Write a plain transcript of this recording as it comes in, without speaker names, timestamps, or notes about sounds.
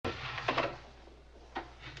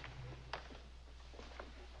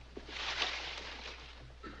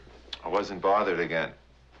wasn't bothered again.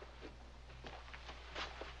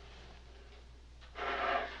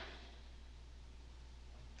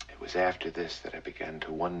 It was after this that I began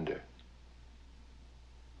to wonder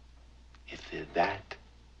if they're that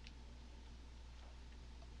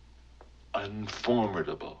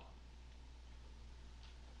unformidable,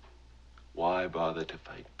 why bother to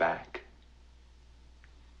fight back?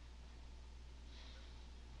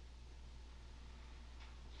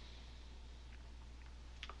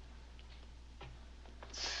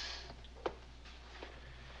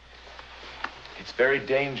 It's very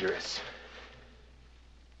dangerous.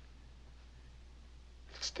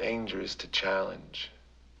 It's dangerous to challenge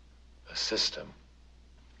a system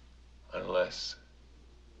unless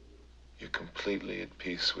you're completely at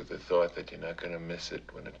peace with the thought that you're not going to miss it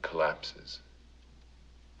when it collapses.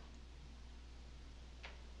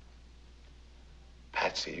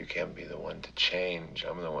 Patsy, you can't be the one to change.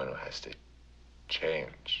 I'm the one who has to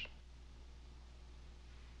change.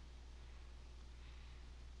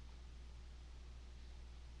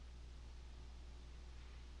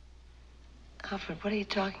 Alfred, what are you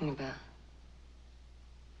talking about?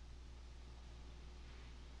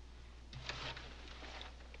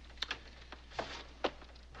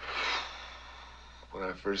 When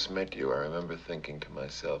I first met you, I remember thinking to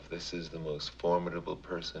myself, this is the most formidable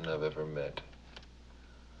person I've ever met.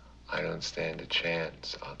 I don't stand a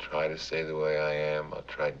chance. I'll try to stay the way I am. I'll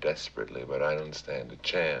try desperately, but I don't stand a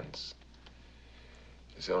chance.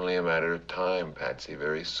 It's only a matter of time, Patsy.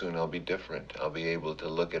 Very soon I'll be different. I'll be able to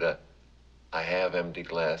look at a half-empty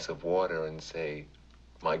glass of water and say,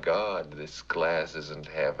 my God, this glass isn't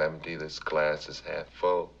half empty, this glass is half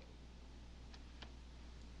full.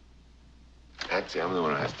 Patsy, I'm the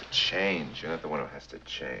one who has to change. You're not the one who has to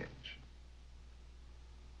change.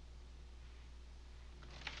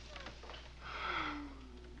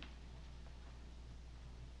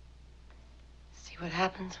 See what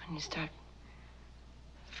happens when you start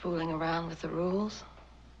fooling around with the rules?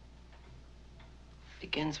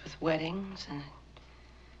 Begins with weddings and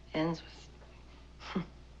it ends with...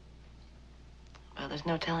 Well, there's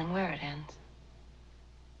no telling where it ends.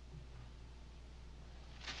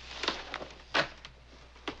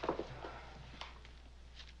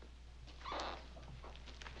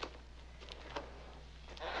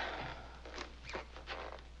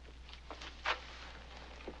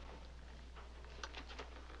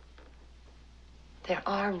 There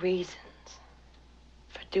are reasons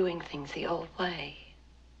for doing things the old way.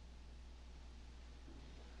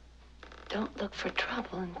 Don't look for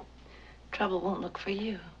trouble, and trouble won't look for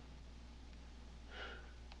you.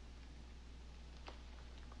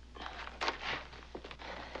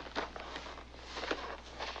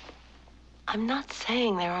 I'm not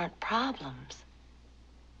saying there aren't problems,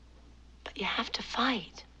 but you have to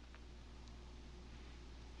fight.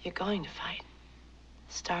 You're going to fight,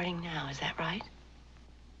 starting now, is that right?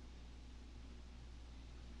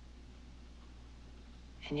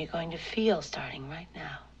 And you're going to feel starting right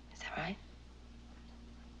now. Is that right?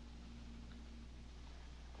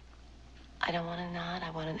 I don't want a nod. I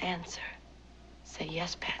want an answer. Say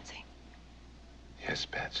yes, Patsy. Yes,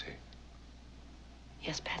 Patsy.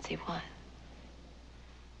 Yes, Patsy, what?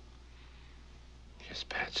 Yes,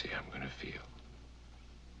 Patsy, I'm gonna feel.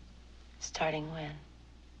 Starting when?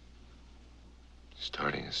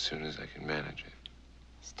 Starting as soon as I can manage it.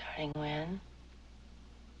 Starting when?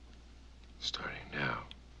 Starting now.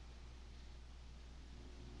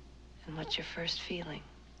 And what's your first feeling?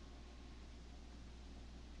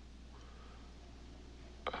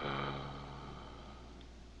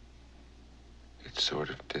 It's sort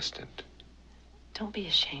of distant. Don't be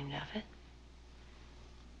ashamed of it.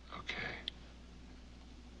 Okay.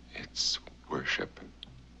 It's worship.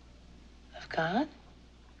 Of God?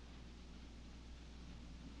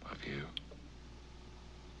 Of you.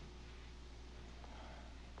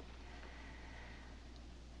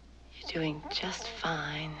 You're doing just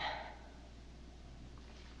fine.